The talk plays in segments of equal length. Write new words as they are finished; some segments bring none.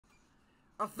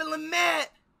I'm feeling mad.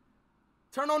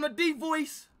 Turn on the D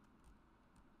voice.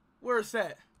 Where it's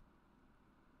at?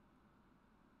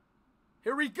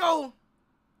 Here we go.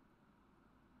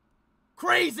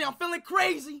 Crazy, I'm feeling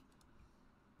crazy.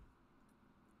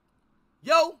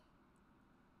 Yo.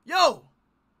 Yo.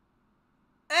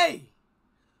 Hey.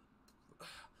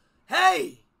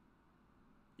 Hey.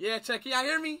 Yeah, check, can y'all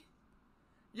hear me?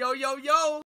 Yo, yo,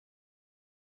 yo.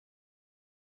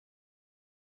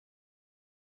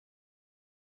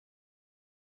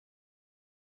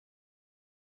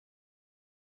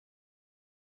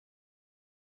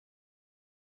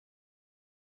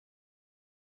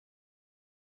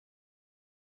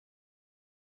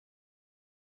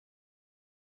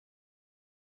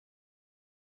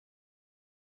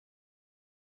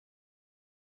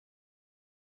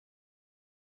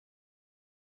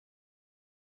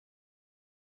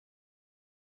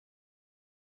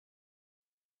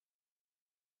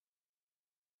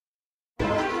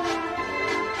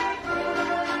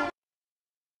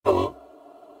 Hello?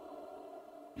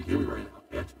 You hear me right now,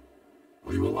 can't you?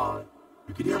 Are you alive?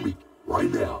 You can hear me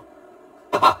right now.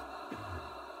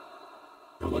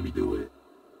 Don't let me do it.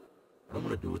 And I'm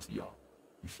gonna do it to y'all.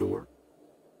 You sure?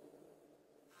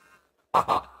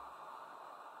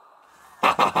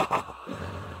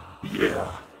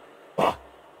 Yeah.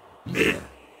 Man.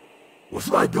 What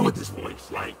should I do with this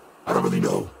voice? Like, I don't really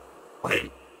know.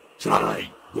 Like, should I like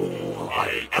go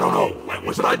like I don't know. Like,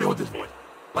 what should I do with this voice?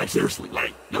 Like, seriously,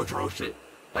 like, no troll shit.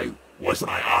 Like, what should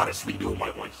I honestly do with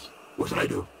my voice? What should I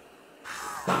do?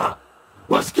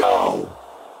 Let's go!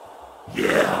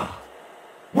 Yeah!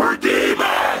 We're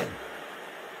demon!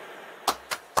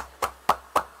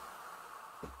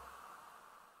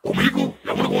 Omegle?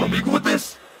 Y'all wanna go on Omegle with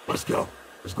this? Let's go.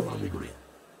 Let's go on Omegle then.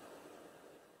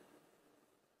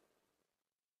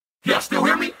 Can y'all still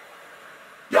hear me?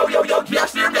 Yo, yo, yo, can y'all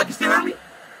still hear me? I can still hear me?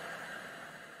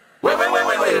 Wait. One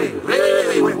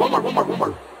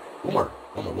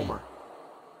more.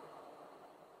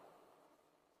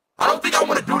 I don't think I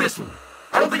want to do this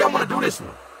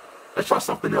one. Let's try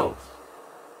something else.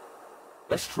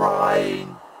 Let's try.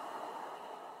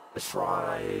 Let's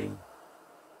try.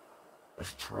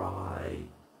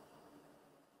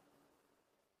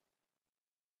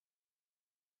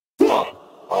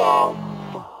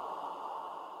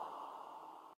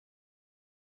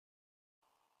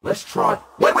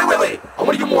 Wait. I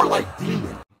want to get more like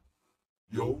demon.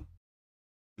 Yo,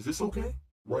 is this okay?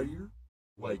 Right here?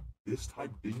 Like this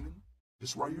type demon?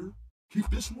 This right here? Keep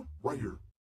this one right here.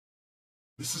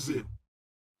 This is it.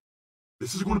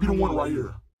 This is going to be the one right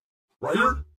here. Right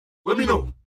here? Let me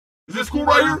know. Is this cool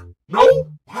right here?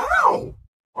 No? How?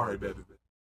 Alright, baby.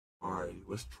 Alright,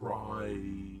 let's try.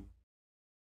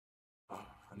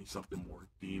 I need something more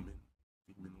demon.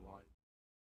 Demon-like.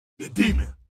 The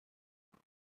demon.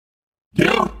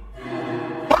 Yeah.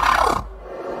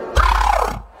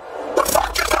 The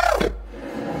fuck is that?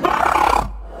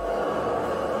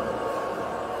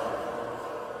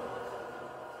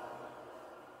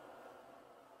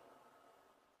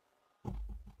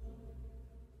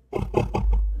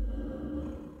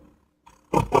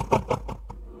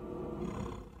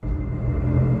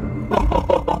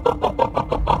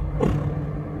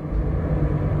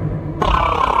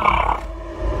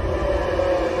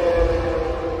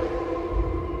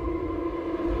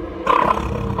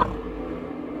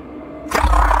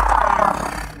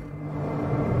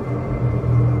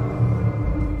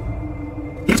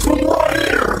 This one right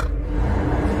here.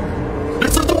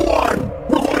 This is the one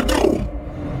we're gonna do.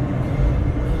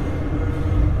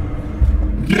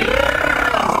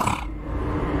 Yeah.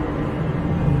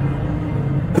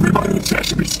 Everybody in the chat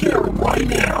should be scared right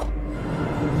now.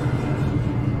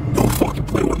 Don't fucking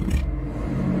play with me.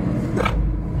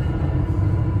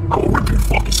 I will rip your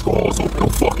fucking skulls open.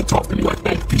 Don't fucking talk to me like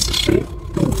that, piece of shit.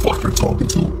 Who the fuck you're talking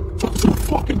to? Talking to a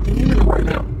fucking demon right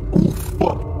now. Oh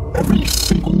fuck. Every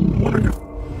single one of you.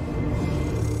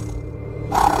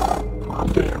 Calm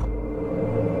down.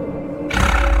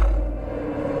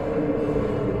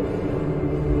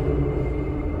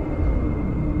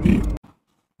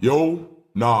 Yo,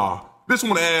 nah. This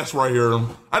one ass right here.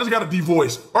 I just got a D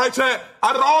voice. Alright, chat.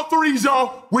 Out of all threes,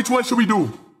 y'all, which one should we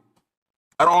do?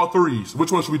 Out of all threes,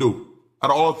 which one should we do? Out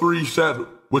of all threes, chat,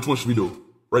 which one should we do?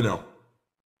 Right now.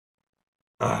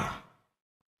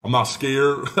 I'm not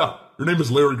scared. Your name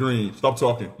is Larry Green. Stop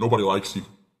talking. Nobody likes you.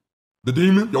 The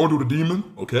demon? Y'all wanna do the demon?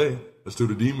 Okay, let's do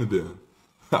the demon then.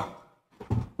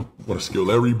 Wanna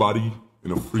skill everybody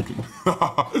in a freaking...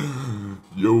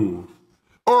 Yo.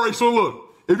 Alright, so look.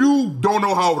 If you don't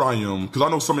know how old I am, because I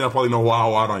know some of y'all probably know how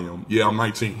old I am. Yeah, I'm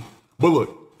 19. But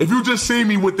look, if you just see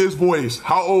me with this voice,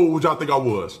 how old would y'all think I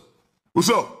was? What's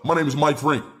up? My name is Mike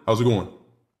Frank. How's it going?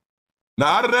 Now,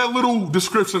 out of that little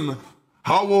description,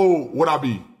 how old would I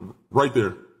be? Right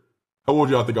there. How old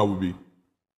do y'all think I would be?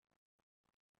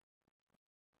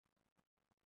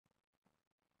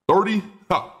 30?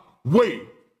 Wait,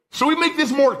 should we make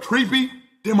this more creepy?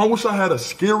 Damn, I wish I had a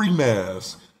scary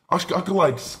mask. I could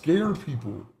like scare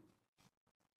people.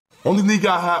 Only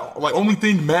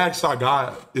thing mask I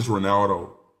got is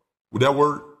Ronaldo. Would that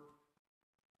work?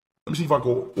 Let me see if I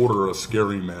can order a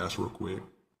scary mask real quick.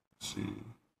 Let's see.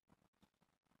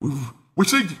 We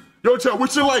should, yo, chat, we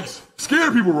should like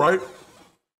scare people, right? Let's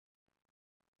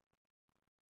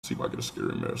see if I get a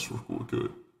scary mask real quick.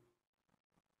 Good.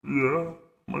 Yeah,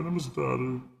 my name is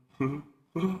Daddy.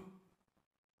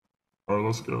 Alright,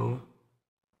 let's go.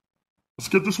 Let's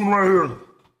get this one right here.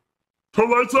 Turn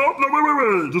lights up? No,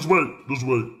 wait. Just wait.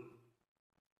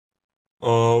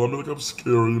 Let me look up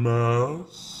scary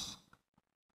mask.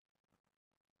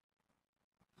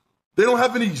 They don't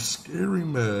have any scary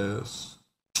masks.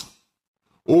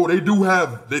 Oh, they do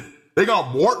have, they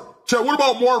got more. Chat, what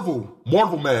about Marvel?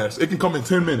 Marvel mask. It can come in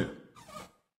 10 minutes.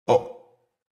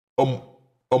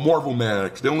 A Marvel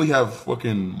mask. They only have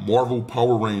fucking Marvel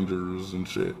Power Rangers and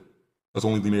shit. That's the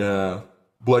only thing they have.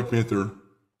 Black Panther.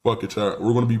 Fuck it, chat.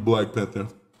 We're gonna be Black Panther.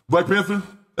 Black Panther?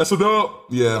 That's a dub?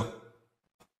 Yeah.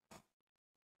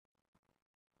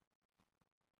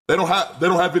 They don't have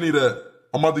any of that.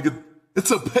 I'm about to get,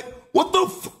 it's a, what the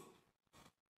f?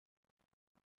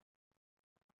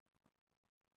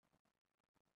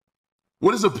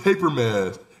 What is a paper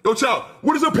mask? Yo, child,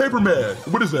 what is a paper mask?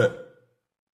 What is that?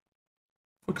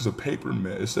 What is a paper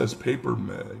mask? It says paper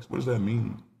mask. What does that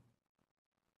mean?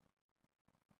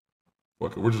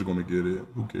 Fuck it, we're just gonna get it.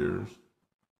 Who cares?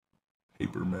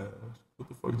 Paper mask. What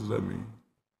the fuck does that mean?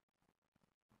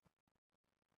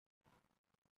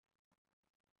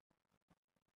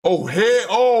 Oh, hey,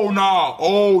 oh, nah.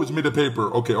 Oh, it's made of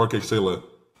paper. Okay, say that.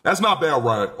 That's not bad,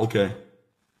 right? Okay.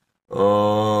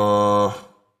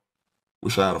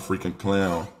 Wish I had a freaking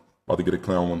clown. About to get a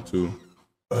clown one, too.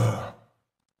 Yo,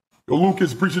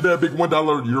 Lucas, appreciate that big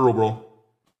 $1 euro, bro.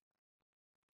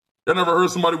 Y'all never heard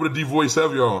somebody with a deep voice,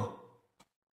 have y'all?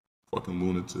 Fucking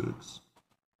lunatics.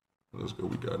 Let's go,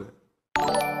 we got it.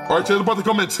 All right, Chad's about to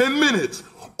come in 10 minutes.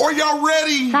 Are y'all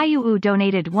ready? Sayuu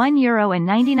donated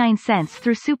 €1.99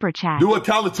 through Super Chat. Do a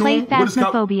Calatoon. Play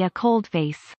Phasmophobia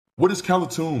Coldface. What is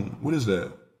Calatoon? What is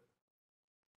that?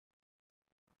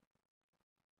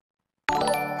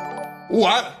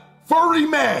 What? Furry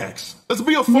Max. Let's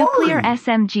be a furry. Nuclear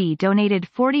SMG donated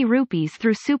 40 rupees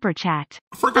through Super Chat.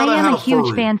 I am a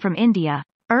huge fan from India.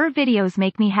 Videos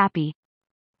make me happy.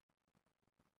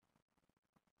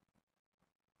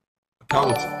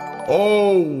 Calatoon.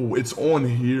 Oh, it's on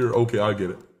here. Okay, I get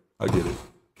it.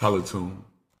 Calatoon.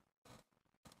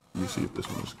 Let me see if this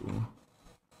one is cool.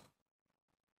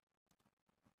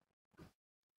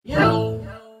 Yo.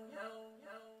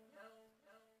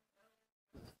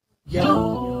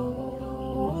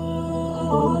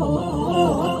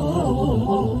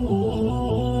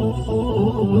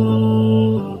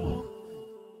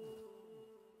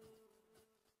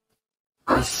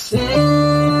 I said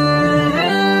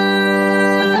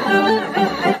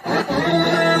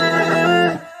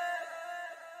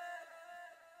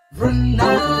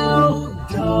Ronaldo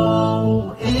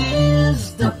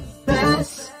is the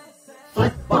best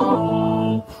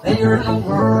football player in the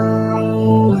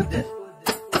world.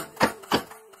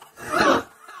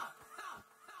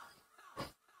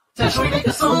 Should we make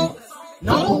a song?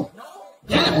 No?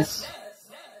 Yes.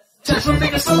 Should we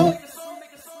make a song?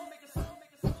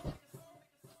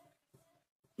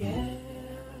 Yeah.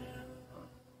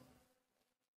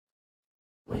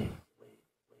 Wait.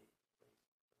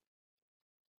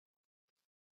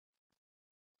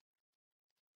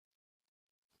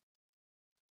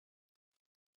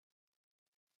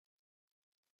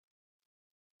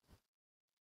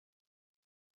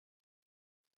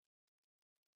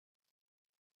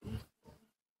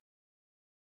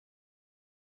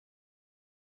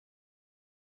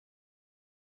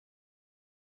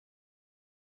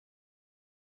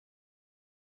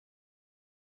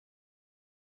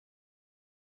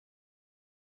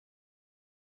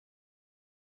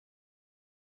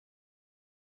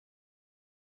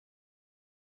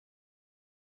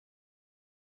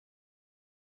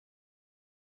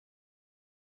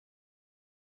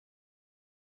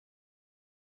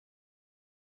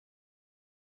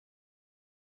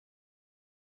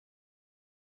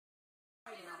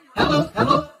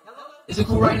 Hello? Is it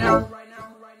cool right now?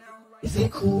 Is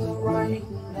it cool right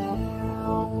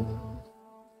now?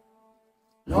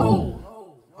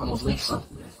 No. Almost leaked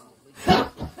something.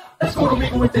 Let's go to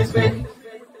meeting with this, baby.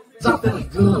 'Cause I'm feeling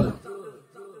good.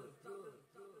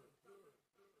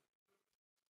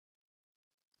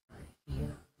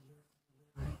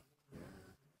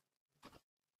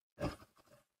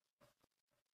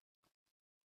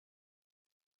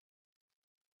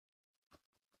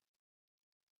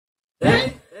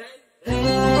 Hey,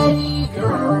 hey,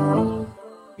 girl,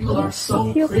 you are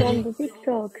so Io pretty. prendo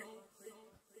TikTok.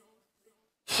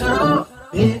 Shut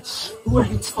up, bitch. Who are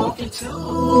you talking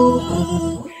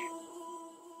to?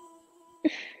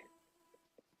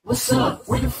 What's up?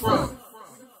 Where you from?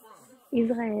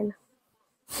 Israel.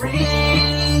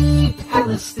 Free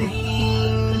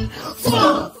Palestine.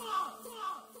 Fuck.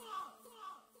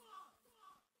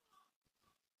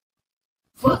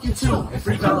 Fuck you too, and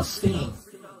free Palestine.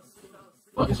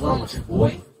 What is wrong with you,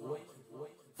 boy?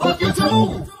 Fuck you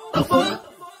too. The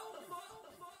fuck?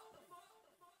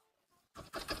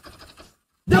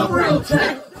 No real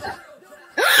tech.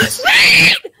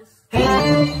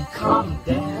 Hey, calm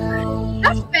down.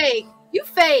 That's fake. You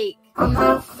fake. I'm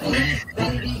not fake,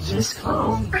 baby. Just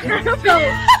calm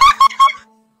down.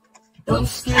 Don't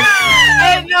scare me.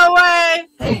 Ain't no way.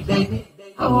 Hey, baby.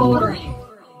 How old are you?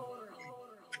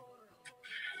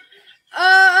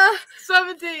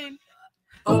 17.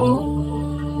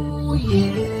 Oh,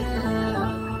 yeah.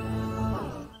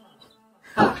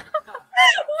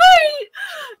 Wait.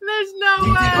 There's no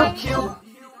You think I'm way. cute?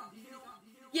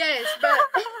 Yes, but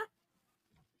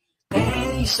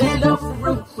Hey, stand up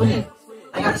real quick.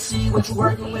 I gotta see what you're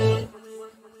working with.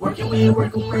 Working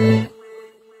with.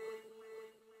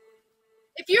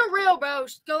 if you're real, bro,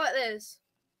 go like this.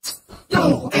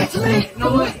 Yo, answer me.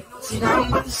 No way. See, now I'm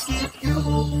about to skip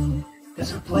you.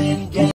 Cause we're playing games.